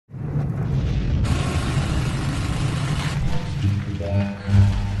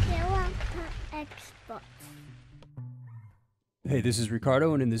expert. Hey, this is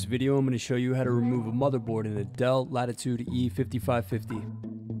Ricardo, and in this video I'm going to show you how to remove a motherboard in a Dell Latitude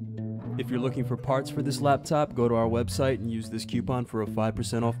E5550. If you're looking for parts for this laptop, go to our website and use this coupon for a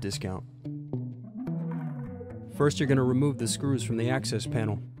 5% off discount. First, you're going to remove the screws from the access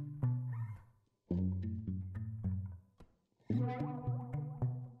panel.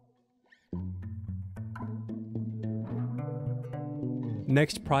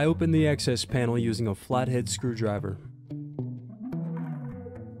 Next, pry open the access panel using a flat head screwdriver.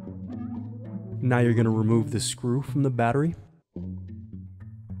 Now you're going to remove the screw from the battery.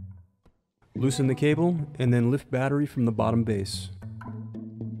 Loosen the cable and then lift battery from the bottom base.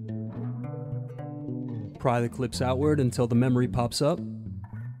 Pry the clips outward until the memory pops up.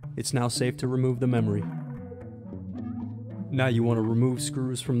 It's now safe to remove the memory. Now you want to remove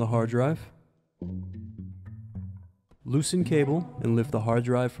screws from the hard drive. Loosen cable and lift the hard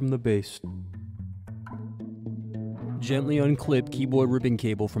drive from the base. Gently unclip keyboard ribbon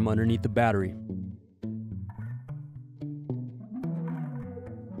cable from underneath the battery.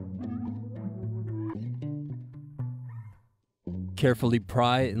 Carefully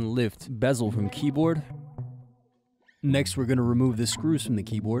pry and lift bezel from keyboard. Next, we're going to remove the screws from the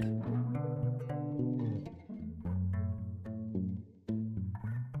keyboard.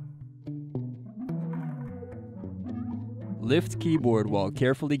 Lift keyboard while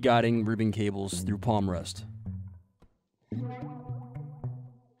carefully guiding ribbon cables through palm rest.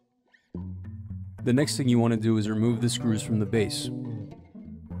 The next thing you want to do is remove the screws from the base.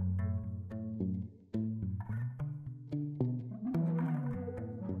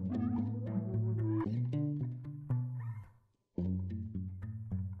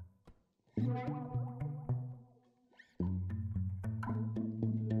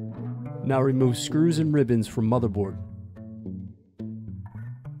 Now remove screws and ribbons from motherboard.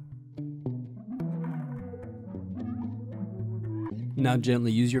 Now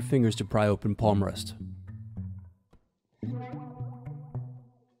gently use your fingers to pry open palm rest.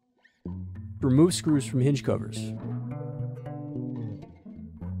 Remove screws from hinge covers.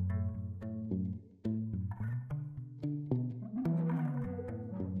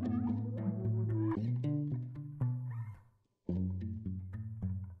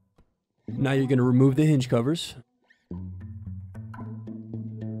 Now you're going to remove the hinge covers.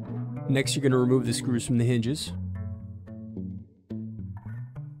 Next, you're going to remove the screws from the hinges.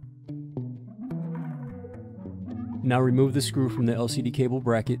 Now remove the screw from the LCD cable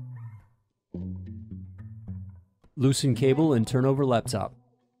bracket. Loosen cable and turn over laptop.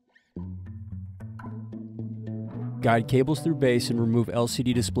 Guide cables through base and remove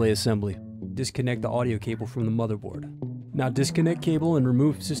LCD display assembly. Disconnect the audio cable from the motherboard. Now disconnect cable and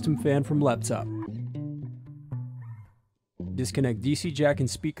remove system fan from laptop. Disconnect DC jack and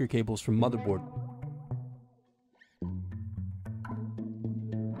speaker cables from motherboard.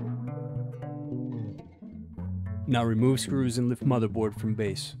 Now remove screws and lift motherboard from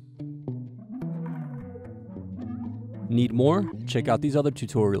base. Need more? Check out these other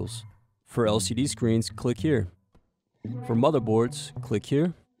tutorials. For LCD screens, click here. For motherboards, click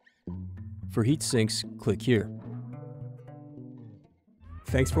here. For heat sinks, click here.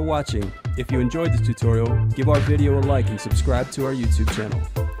 Thanks for watching. If you enjoyed this tutorial, give our video a like and subscribe to our YouTube channel.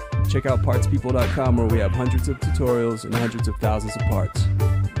 Check out partspeople.com where we have hundreds of tutorials and hundreds of thousands of parts.